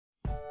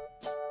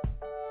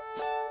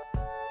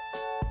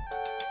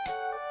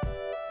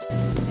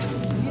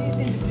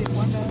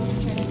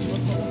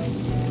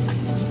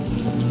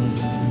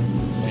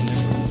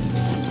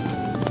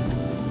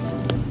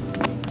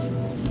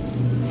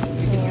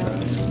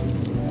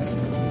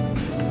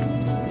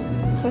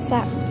What's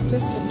that?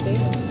 Just a day.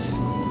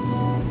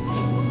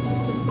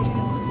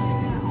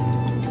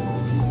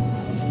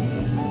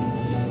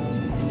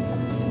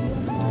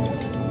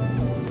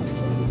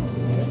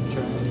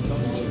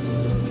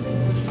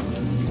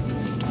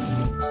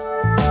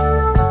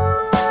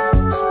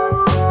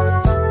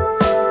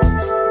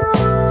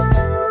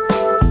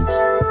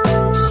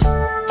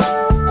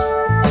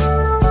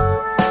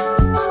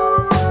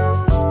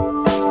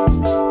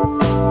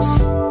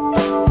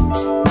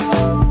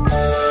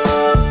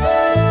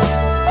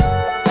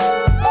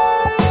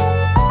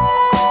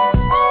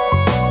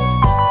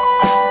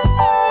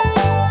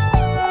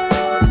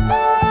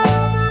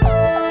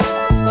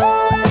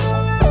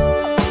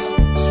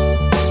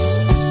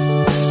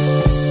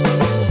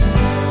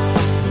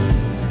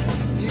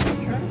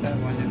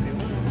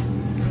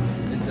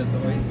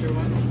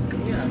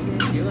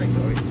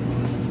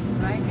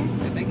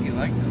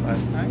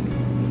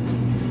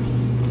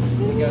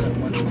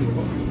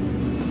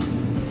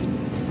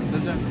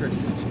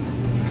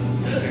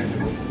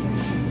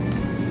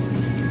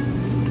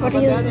 What are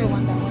you? The other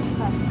one, that one,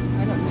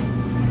 I don't know.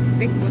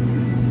 Big one.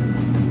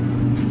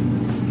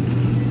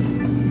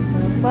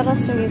 What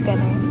else are you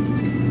getting?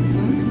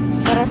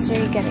 What else are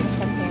you getting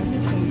from here?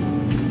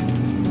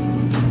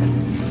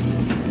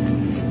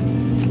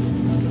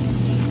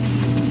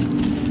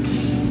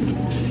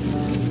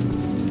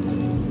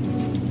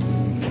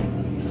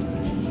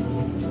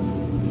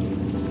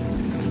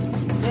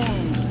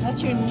 Damn,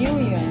 that's your New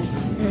Year.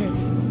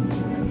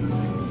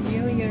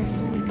 New Year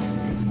food.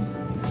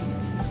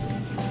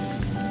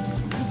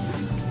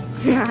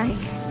 Hi.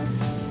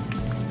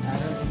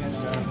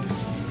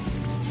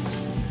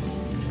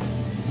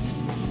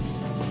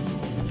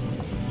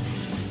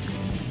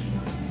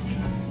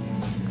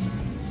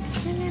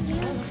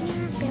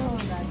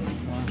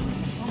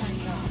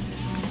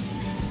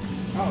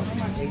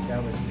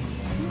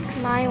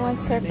 Mine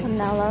wants her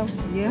pomelo.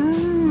 Yeah.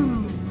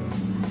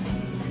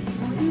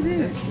 Look at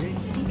it.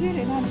 Look at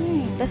it, I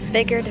think. That's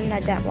bigger than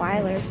that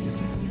Weiler's.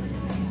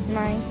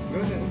 Mine.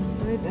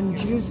 Red and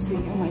juicy.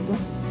 Oh my god.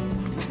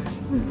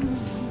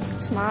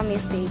 It's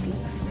mommy's baby.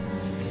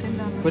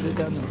 Put it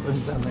down there. Put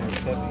it down there. It's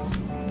heavy.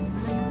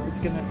 It's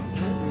gonna.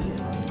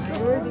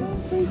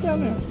 Put it down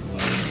there.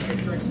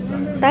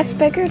 That's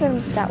bigger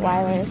than that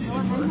Weiler's. You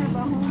know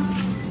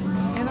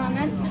what I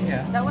meant?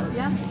 Yeah. That was,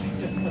 yeah.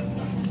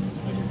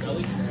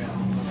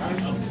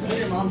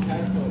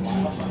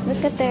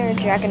 Look at their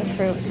dragon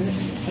fruit.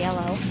 It's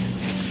yellow.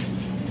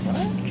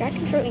 What?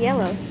 Dragon fruit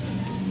yellow.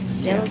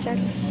 Yellow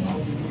dragon.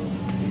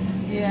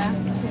 Yeah,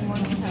 same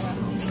one we have at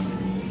home.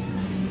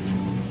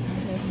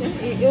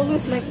 It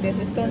always like this.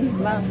 It's turned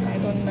black. I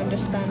don't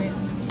understand it.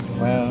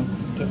 Well,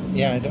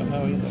 yeah, I don't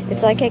know either.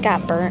 It's like it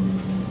got burnt.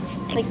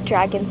 Like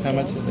dragon How scales.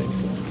 much is it?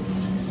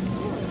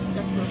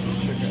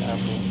 Sugar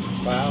apple.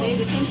 Wow. They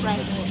the same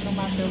price no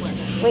matter what.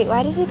 Wait,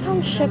 why did it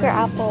come sugar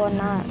apple and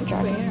not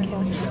dragon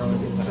scale?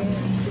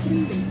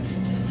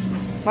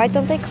 Why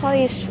don't they call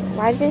these?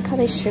 Why do they call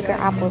these sugar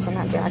apples and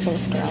not dragon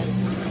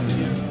scales?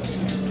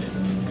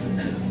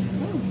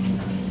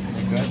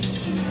 Good.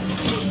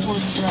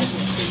 Horse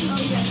dragon.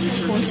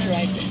 Horse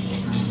dragon.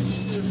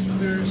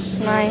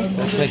 Mine.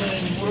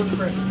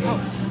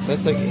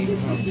 That's like 8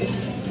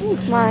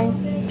 pounds. Mine.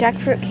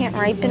 Jackfruit can't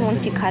ripen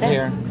once you cut it.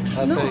 Here.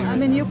 I'll No, tell you. I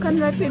mean you can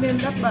ripen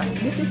it up, but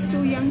this is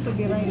too young to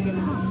be ripened.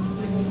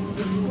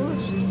 It's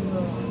forced.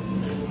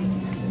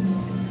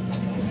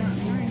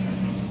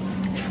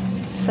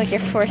 It's like you're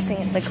forcing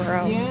it to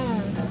grow.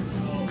 Yeah.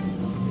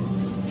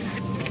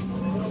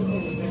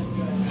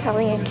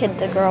 Telling a kid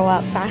to grow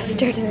up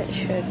faster than it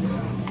should.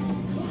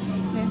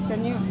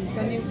 Can you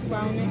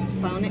pound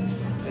it? Pound it.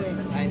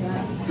 Wait.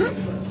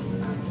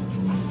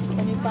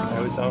 Can you pound I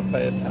it? was off by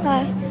a pound.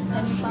 Hi.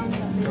 Can you pound it?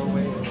 Go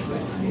away.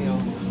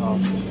 Oh.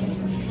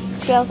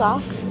 Scales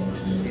off?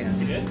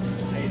 Yeah.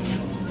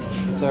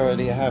 It's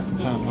already a half a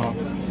pound off.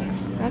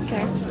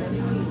 Okay.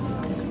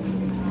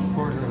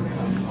 Quarter of a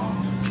pound off.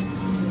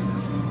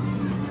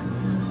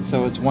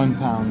 So it's 1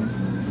 pound.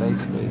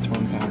 Basically, it's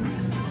 1 pound.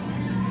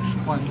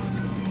 One.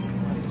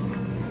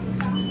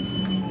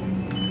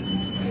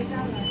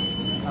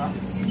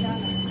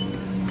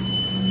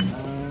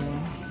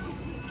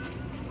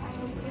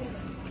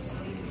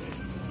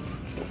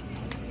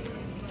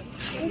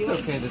 It's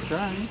okay to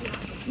try.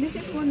 This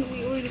is one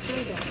we already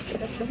tried that.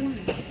 That's the one.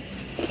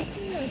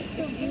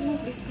 Yeah, you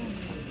want this one.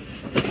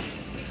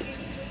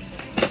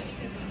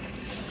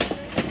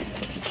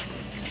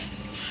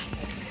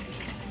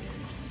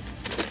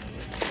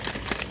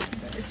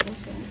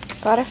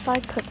 Butterfly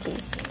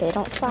cookies. They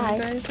don't fly,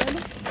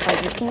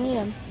 but you can eat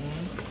them.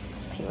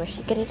 If you wish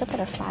you could eat a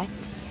butterfly.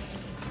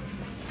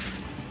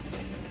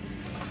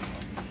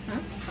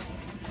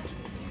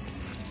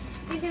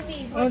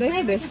 Oh, look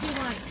at this.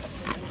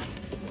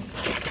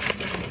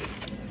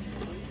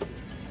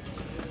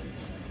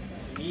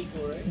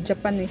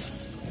 Japanese.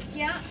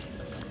 Yeah.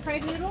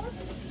 Fried noodles?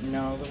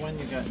 No, the one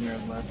you got in your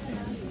left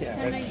hand.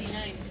 Yeah.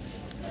 $10.99.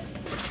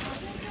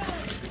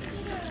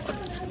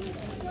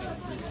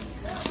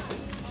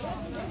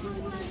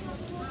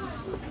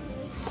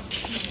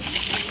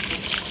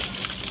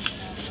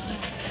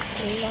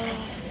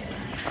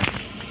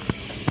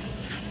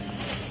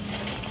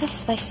 That's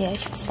spicy. I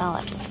can smell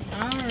it.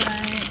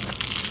 Alright.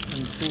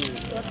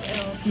 What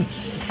else?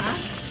 Huh?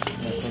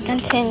 Let's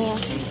continue.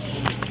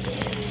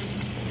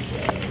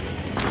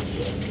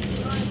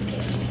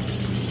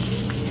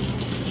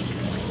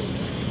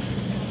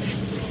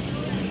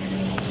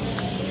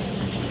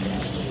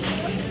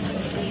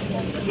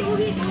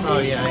 Oh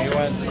yeah, you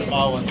want the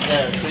small ones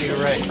there, so you're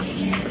right.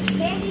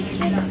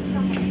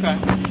 Okay.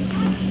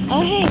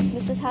 Oh hey,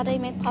 this is how they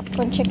make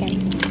popcorn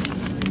chicken.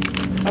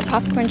 Or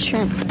popcorn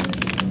shrimp.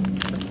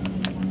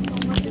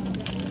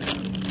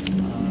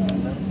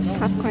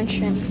 Popcorn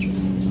shrimp.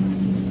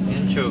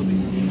 Anchovy.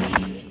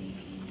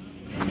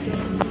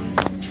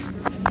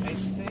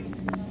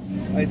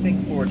 I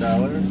think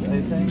 $4,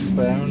 I think,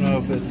 but I don't know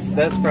if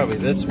that's probably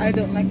this one. I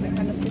don't like that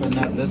kind of But fish.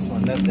 not this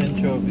one, that's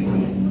anchovy.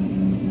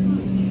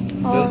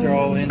 Those are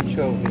all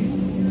anchovy.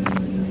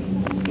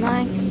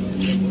 Mine.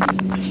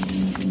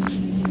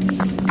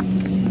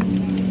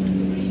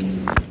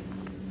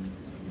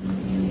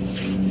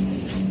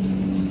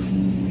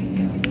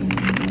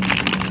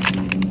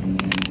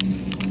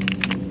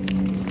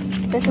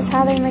 This is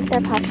how they make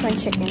their popcorn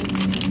chicken.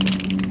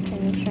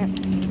 Chicken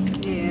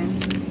shrimp. Yeah.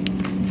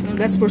 No,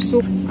 that's for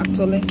soup,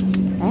 actually.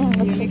 Oh,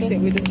 You looks like mix it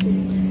with the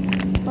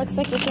soup. looks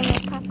like you can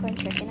make popcorn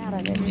chicken out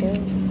of it too.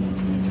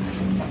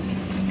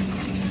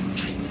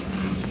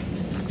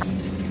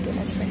 Yeah,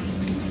 that's pretty.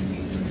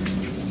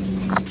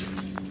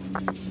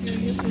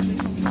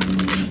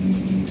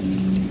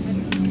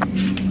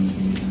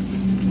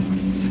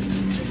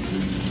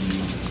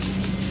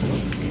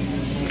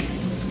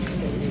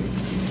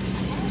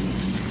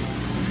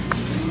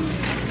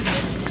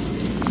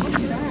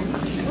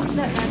 What's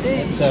that?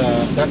 It's a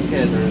duck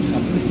head or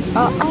something.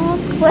 Duck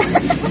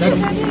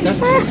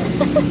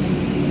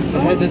the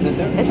head of the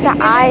duck. It's the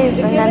eyes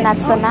and then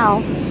that's the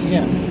mouth.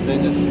 Yeah,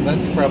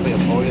 that's probably a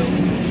boiled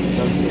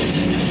duck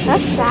head.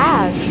 That's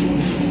sad.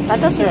 That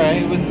That's doesn't.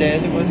 alright, it was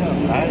dead, it wasn't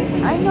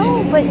alive. I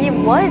know, but it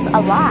was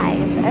alive.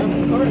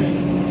 Of course.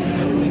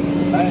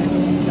 Everything's alive.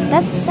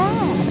 That's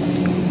sad.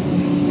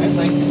 I'd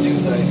like to do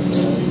like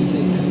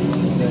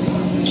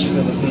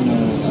Filipino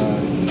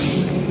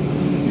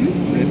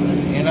ribs.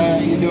 You know,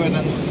 you do it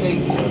on the steak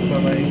or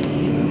something.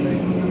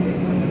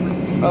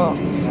 Oh,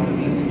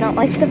 don't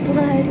like the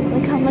blood.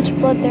 Look how much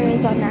blood there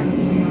is on that.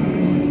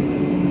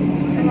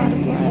 It's a lot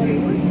of blood.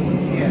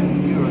 Yes,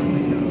 you are.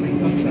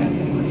 Okay.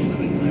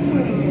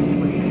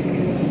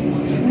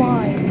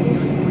 My.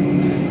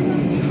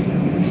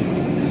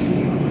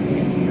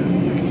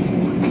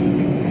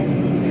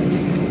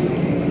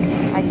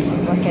 I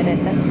can't look at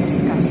it. That's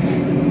disgusting.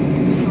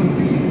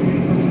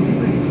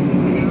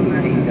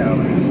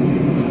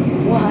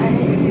 $8. What?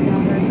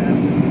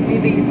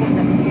 Maybe you put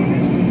that together.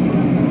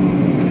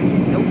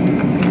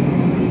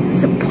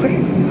 Support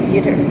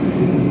eaters.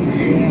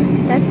 Yeah.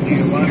 That's You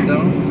want disgusting.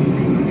 them?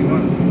 You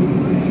want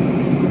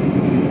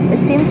It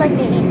seems like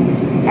they eat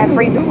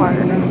every part.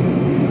 We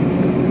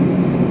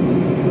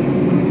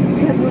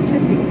have no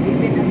choice because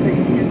even at the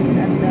Asian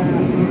and the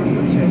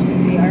butchers,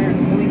 they are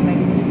doing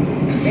like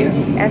They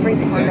eat every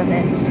part of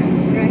it,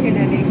 right here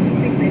that they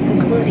think there's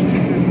including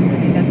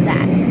that's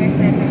that. Here's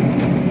that.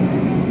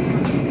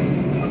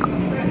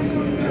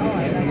 Oh, I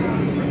like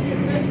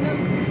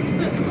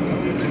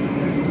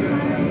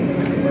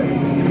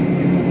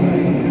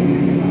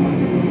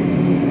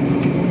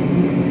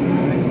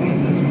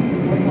this.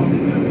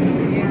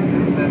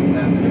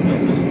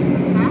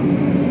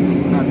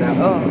 Not that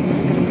one. Oh,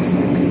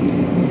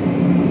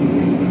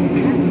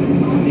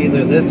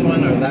 Either this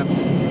one or that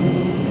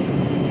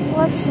one.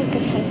 let's look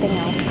at something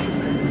else.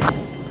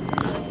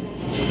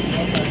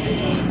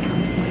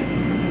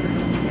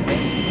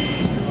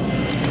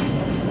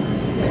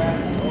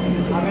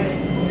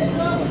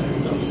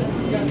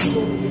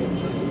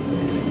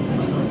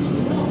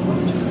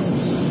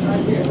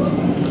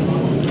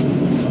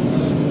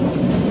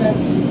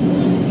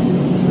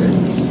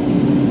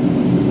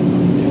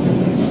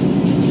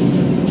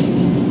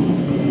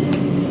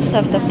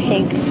 Of the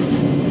pig.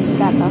 We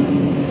got the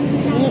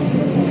feet.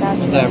 We got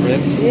Was that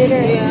ribs? uterus.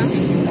 Yeah. We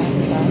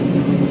got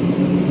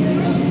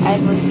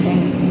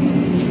everything.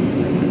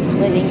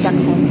 Including duck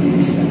head.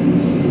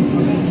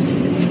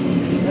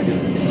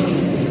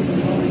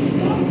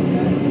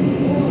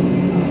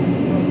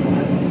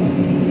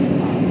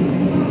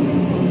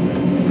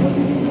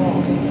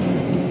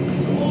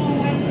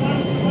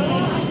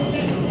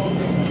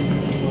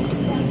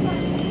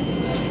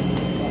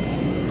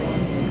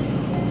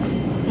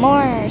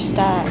 More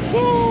stuff.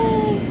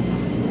 Yay!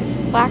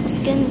 Black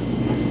skin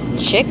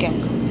chicken.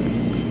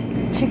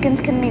 Chickens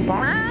can be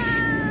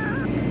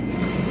black.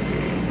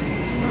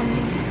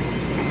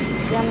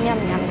 Yum yum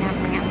yum yum yum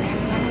yum yum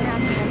yum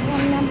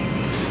yum yum yum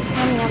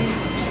yum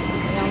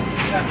yum.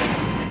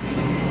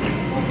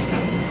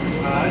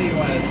 You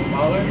want it small?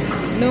 smaller?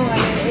 No, I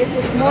mean it's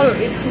a small.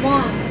 It's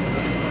small.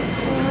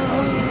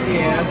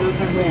 Yeah, those are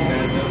pretty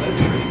bad though.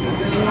 That's pretty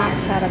good. I'm not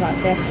sad about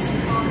this.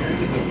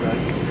 That's a good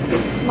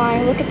price. Mari,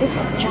 look at this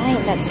how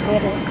giant that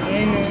squid is.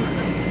 I know.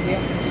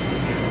 Yeah.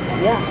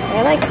 Yeah,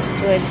 I like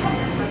squid.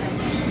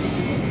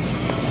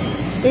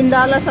 $10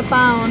 a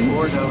pound.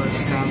 $4 a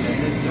pound in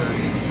this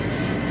durian.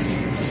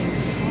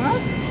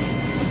 What?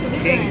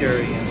 King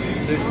durian.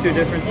 There's two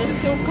different There's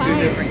two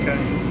kinds. different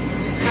kinds.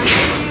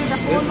 The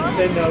This whole is lot?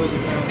 $10 a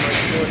pound, like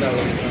 $4 a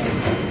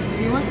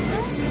pound. You want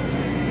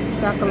this?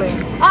 Suckling.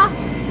 Ah!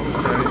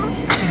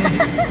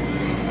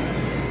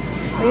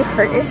 Are you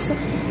hurt yourself?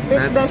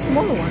 Pick the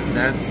small one.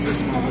 That's the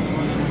smallest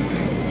one.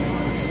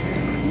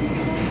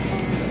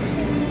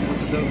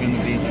 It's still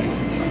gonna be like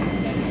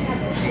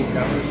 $8.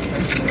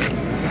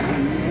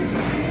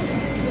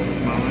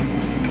 Smaller.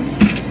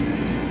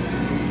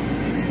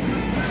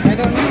 I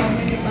don't know how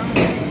many pounds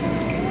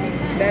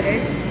that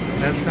is.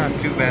 That's not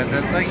too bad.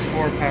 That's like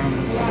 4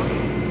 pounds.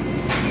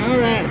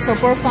 Alright, so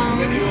 4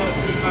 pounds.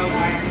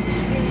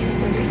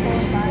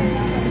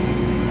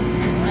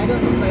 I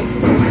don't know if I see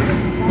something.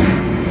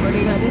 Where do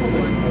you got this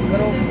one?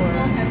 Little for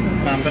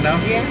Pompano?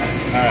 yeah.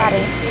 Alright.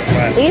 Daddy,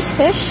 What? these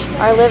fish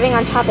are living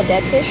on top of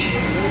dead fish.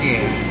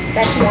 Yeah.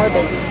 That's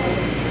morbid.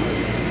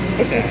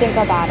 If you think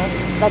about it,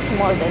 that's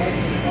morbid.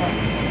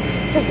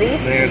 Because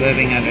these, They're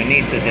living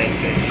underneath the dead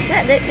fish.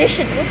 yeah, they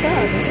should look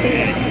up and see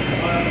it.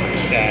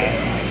 Sad.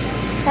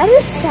 That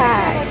is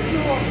sad.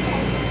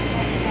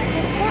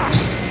 That's sad.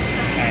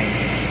 Kind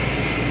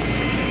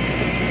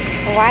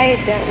Why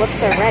their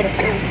lips are red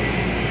too?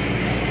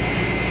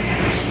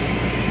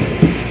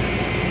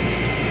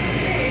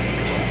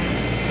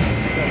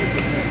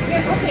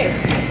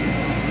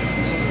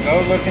 Go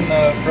look in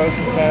the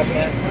frozen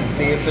cabinet and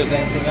see if there's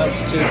anything else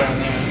too down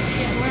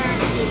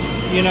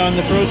there. You know, in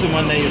the frozen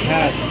one that you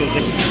passed,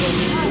 because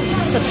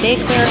It's a big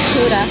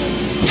barracuda.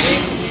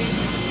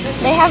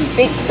 They have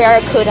big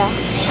barracuda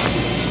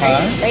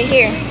right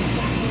here.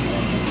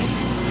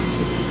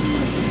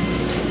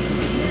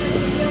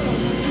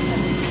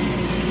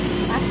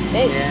 That's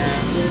big.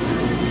 Yeah.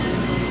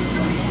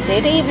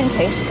 Do they even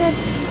taste good?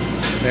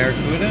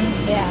 Barracuda?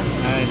 Yeah.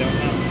 I don't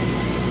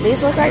know.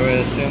 These look I like would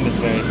assume it's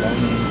very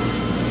bony.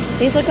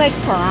 these look like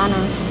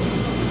piranhas.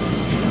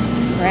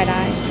 Red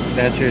eyes.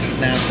 That's your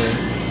snapper.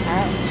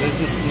 Oh, This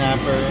is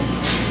snapper.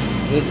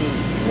 This is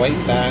white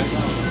bass.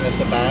 That's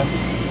a bass.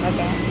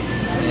 okay.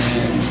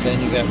 And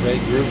then you got red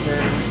grouper,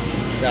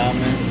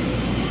 salmon,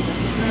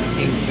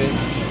 kingfish.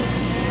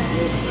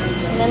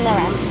 And then the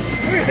rest.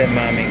 Where did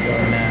mommy go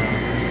now?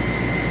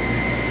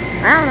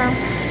 I don't know.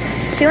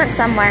 She went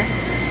somewhere.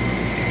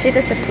 She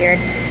disappeared.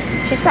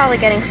 She's probably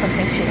getting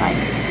something she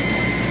likes.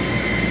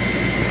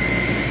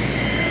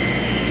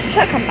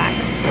 She'll come back.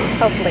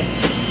 Hopefully.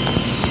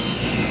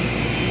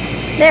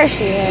 There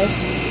she is.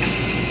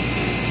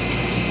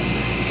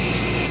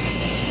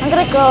 I'm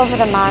gonna go over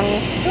to mommy.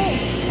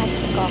 Have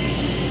to go.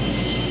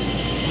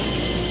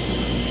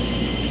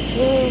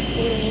 Pew,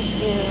 pew,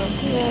 pew,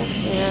 pew,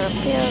 pew,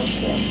 pew,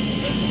 pew.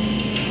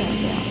 Pew,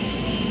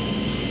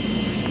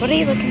 pew. What are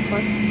you looking for?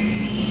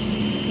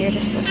 You're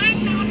just looking. I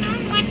don't know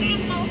what I'm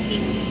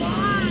looking for.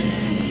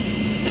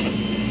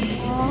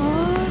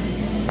 Aww.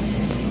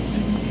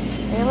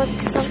 They look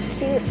so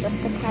cute just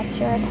to catch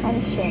your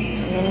attention.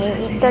 And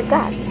then you eat their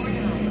guts.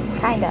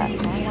 Kinda, I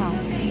don't know.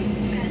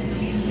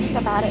 Think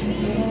about it,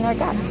 you're eating their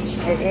guts.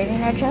 You're eating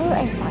their jello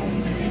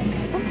insides.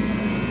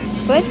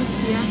 Squid?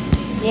 Yeah.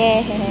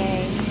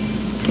 Yay.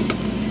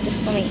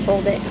 Just let me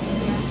hold it.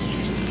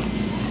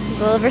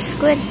 Deliver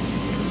squid.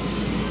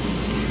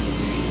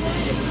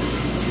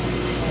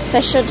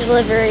 Special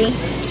delivery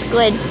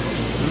squid.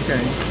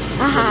 Okay.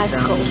 Aha,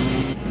 it's cold.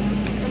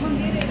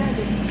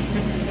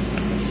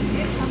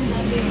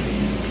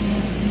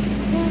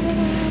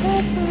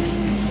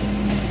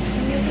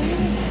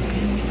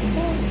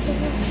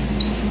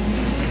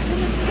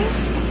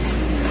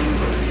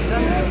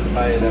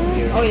 Buy it up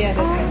here. Oh yeah,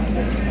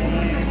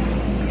 that's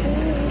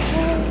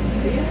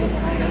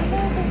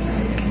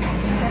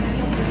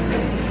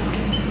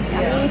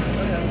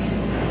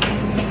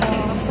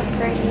Oh, so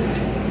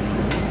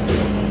pretty.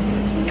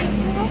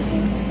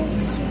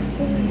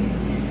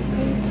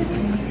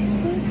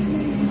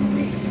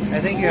 I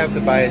think you have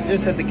to buy it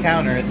just at the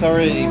counter. It's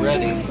already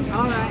ready.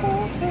 alright.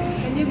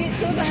 Can you get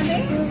two,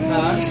 Daddy?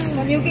 Huh?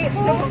 Can you get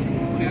two?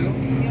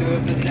 Two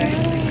of the same.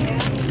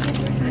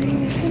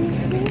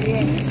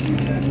 Yes.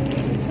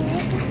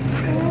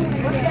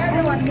 What's the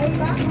other one?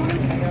 Mocha?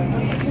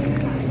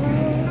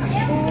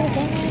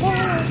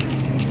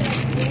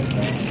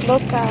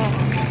 Mocha.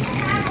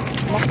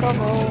 Mocha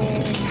roll.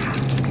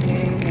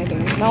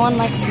 No one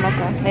likes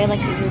mocha. They like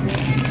ubi.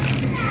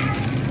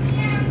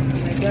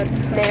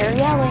 They're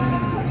yelling.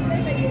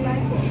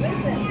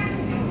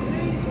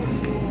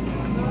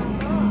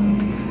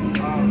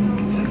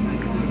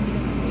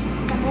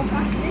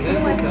 This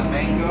is a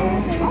mango.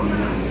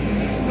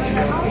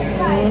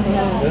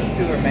 Those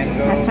two are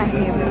mango. That's my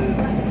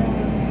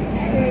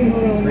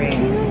This is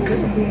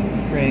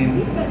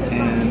cream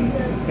and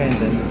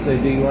pandan. So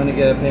do you want to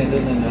get a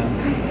pandan and a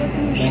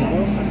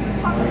Mango?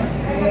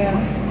 Yeah.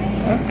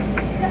 Huh?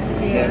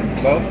 Yeah.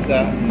 Both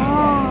that.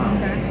 Oh,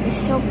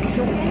 it's so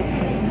cute.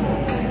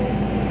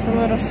 It's a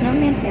little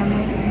snowman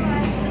family.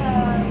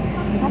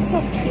 That's so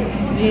cute.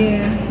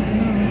 Yeah.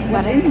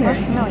 But What's it's in there?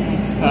 worth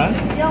millions. Huh?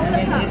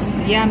 It's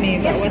yummy,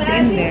 but what's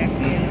in there?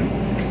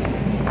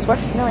 It's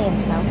worth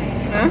millions now.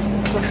 Huh?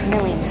 It's worth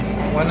millions.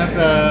 One of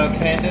the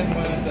pandas,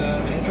 one of the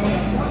mango.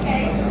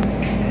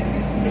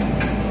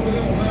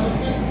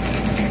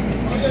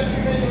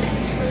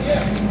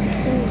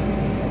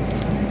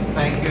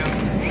 Thank you.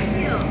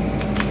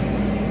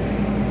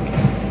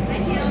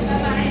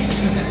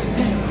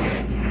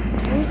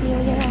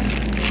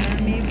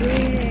 Yummy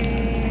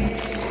bread.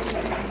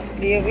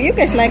 You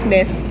guys like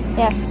this?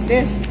 Yes,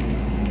 This?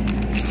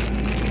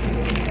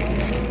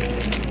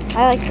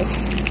 I like this.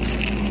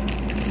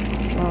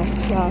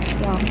 Yes.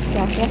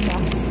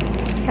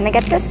 Can I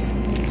get this?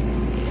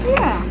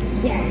 Yeah.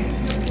 Yeah.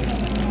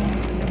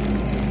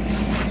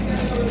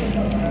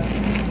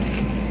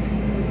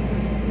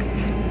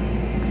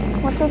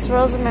 What does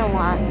Rosamund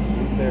want?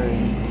 Blueberry.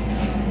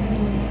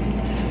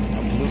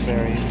 A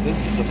blueberry. This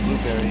is a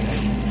blueberry.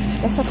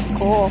 This looks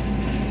cool.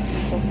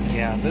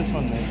 Yeah, this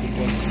one might be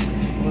good.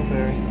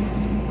 Blueberry.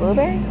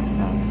 Blueberry?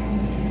 Oh.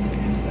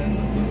 That's a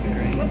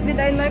blueberry. What did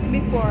I like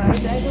before? I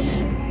don't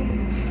know.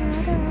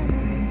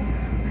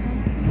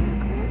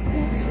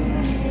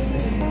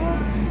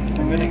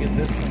 I'm gonna get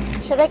this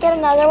one. Should I get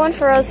another one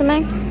for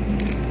Rosamund?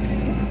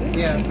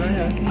 Yeah, go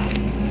ahead.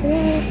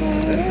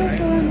 That's right.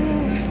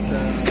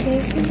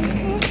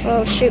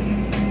 Oh shoot.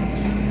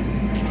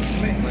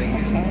 Might like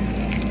it.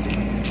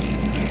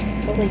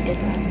 Totally did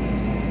that.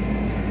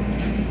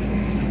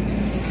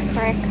 It's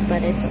cracked,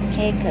 but it's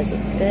okay because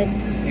it's good.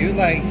 You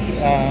like,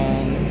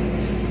 oh,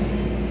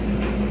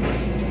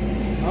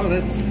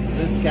 that's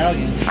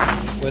scallion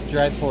with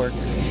dried pork.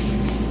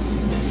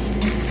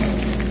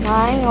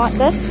 Why? You want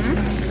this?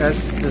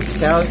 That's the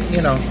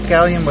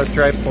scallion with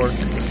dried pork.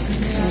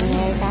 And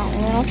there's that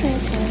little thing.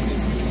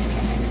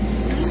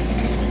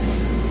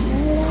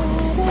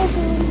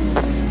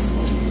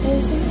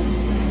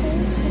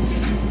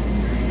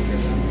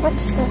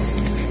 What's this?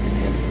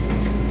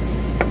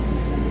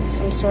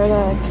 Some sort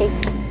of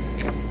cake.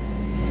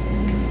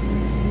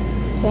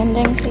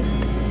 Pending cake.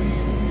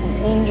 An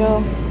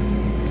angel.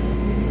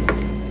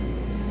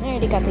 I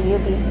already got the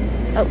Yubi.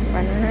 Oh,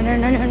 run.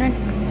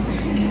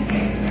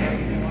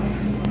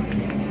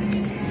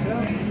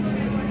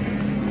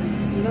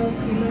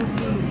 Loki.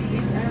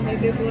 These are my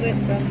favorite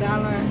from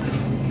Dollar.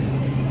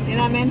 You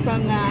know what I mean?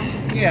 From the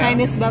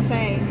Chinese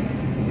buffet.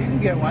 You can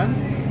get one.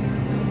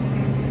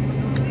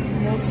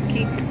 Most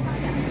cake.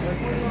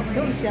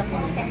 Don't shop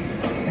on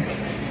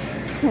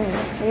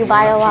You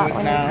buy a lot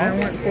when I you're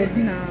want food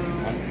now.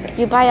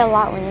 You buy a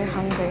lot when you're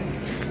hungry.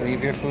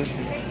 Save your food.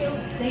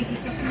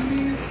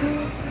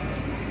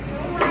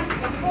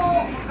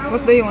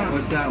 What do you want?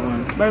 What's that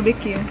one?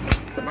 Barbecue.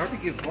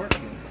 Barbecue pork.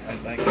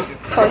 I'd like it.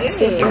 Pork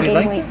steak and You game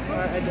like wheat. I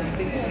don't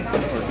think so.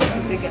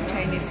 They get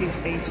Chinese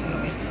taste in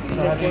it. So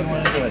how do you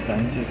want to do it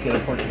then? Just get a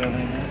pork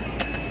belly in there?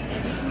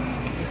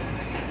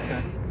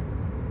 Okay.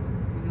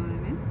 You know what I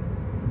mean?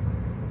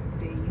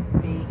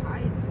 They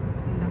hide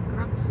in the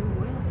cracks so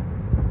well.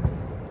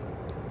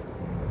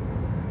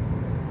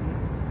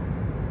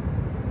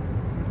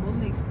 I've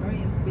only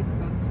experienced bed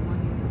bugs once.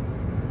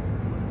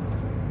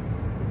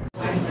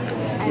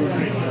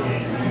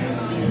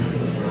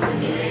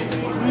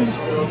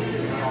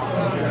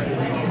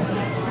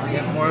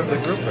 Get more of the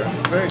grouper.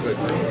 Very good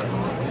grouper.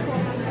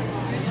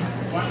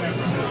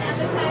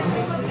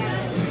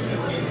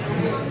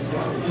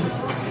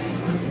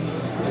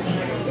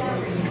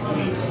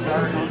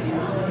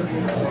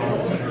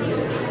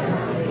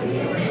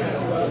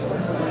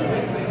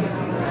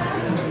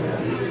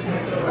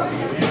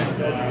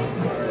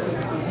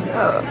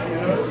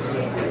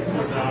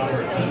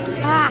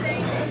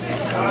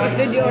 What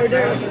did you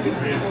order?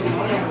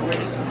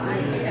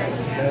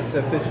 That's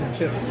a fish and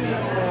chips.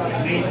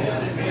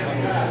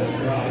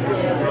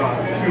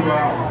 2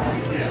 hours.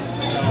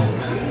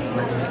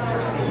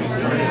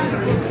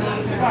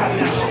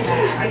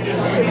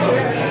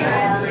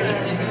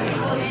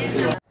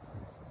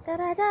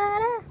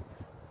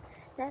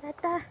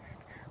 Da-da-da-da.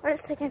 We're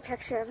just taking a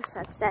picture of a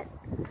sunset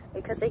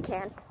because we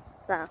can.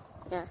 So,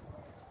 yeah.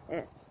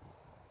 Yes.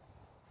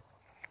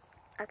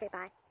 Okay,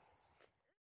 bye.